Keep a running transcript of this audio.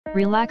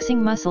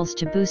Relaxing muscles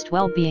to boost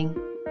well-being,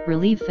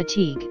 relieve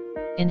fatigue,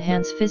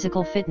 enhance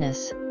physical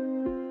fitness.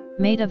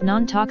 Made of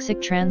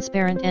non-toxic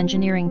transparent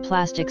engineering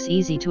plastics,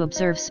 easy to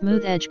observe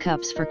smooth edge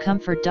cups for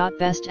comfort.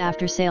 Best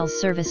after sales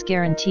service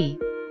guarantee,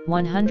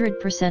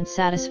 100%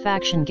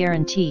 satisfaction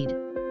guaranteed.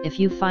 If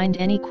you find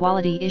any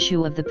quality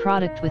issue of the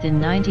product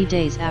within 90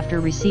 days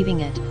after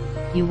receiving it,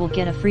 you will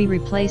get a free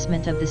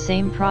replacement of the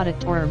same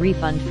product or a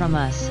refund from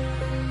us.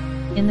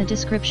 In the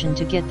description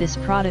to get this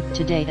product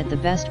today at the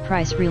best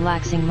price.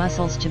 Relaxing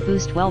muscles to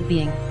boost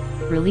well-being,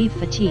 relieve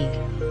fatigue,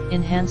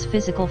 enhance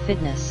physical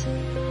fitness.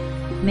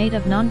 Made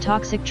of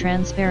non-toxic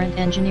transparent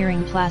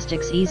engineering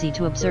plastics, easy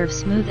to observe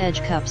smooth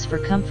edge cups for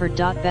comfort.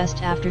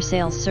 Best after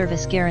sales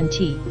service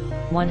guarantee,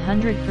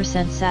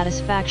 100%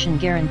 satisfaction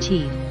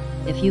guaranteed.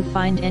 If you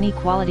find any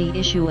quality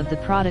issue of the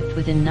product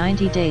within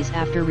 90 days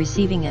after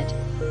receiving it,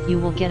 you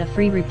will get a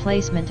free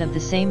replacement of the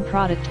same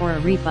product or a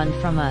refund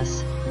from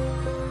us.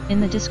 In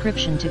the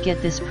description to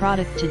get this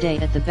product today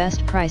at the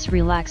best price.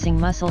 Relaxing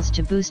muscles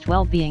to boost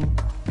well-being,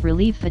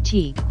 relieve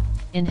fatigue,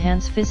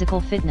 enhance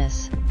physical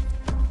fitness.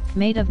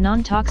 Made of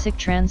non-toxic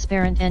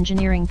transparent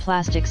engineering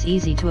plastics,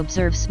 easy to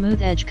observe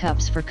smooth edge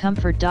cups for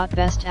comfort.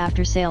 Best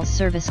after sales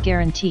service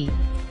guarantee,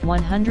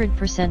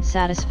 100%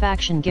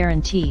 satisfaction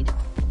guaranteed.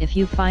 If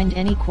you find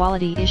any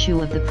quality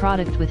issue of the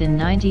product within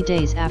 90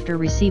 days after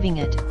receiving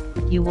it,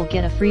 you will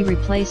get a free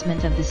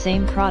replacement of the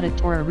same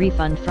product or a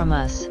refund from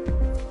us.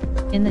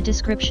 In the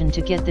description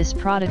to get this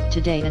product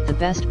today at the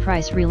best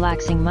price.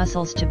 Relaxing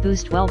muscles to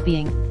boost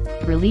well-being,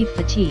 relieve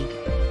fatigue,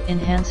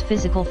 enhance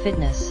physical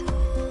fitness.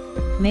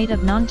 Made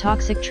of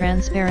non-toxic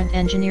transparent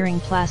engineering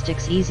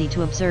plastics, easy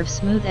to observe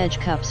smooth edge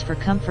cups for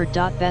comfort.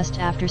 Best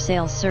after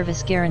sales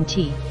service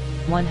guarantee,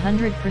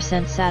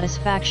 100%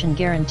 satisfaction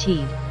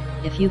guaranteed.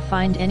 If you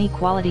find any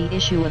quality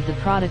issue of the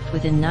product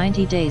within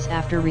 90 days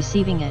after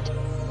receiving it,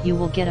 you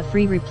will get a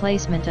free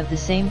replacement of the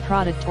same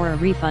product or a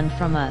refund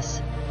from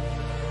us.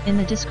 In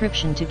the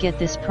description to get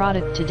this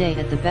product today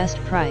at the best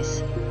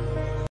price.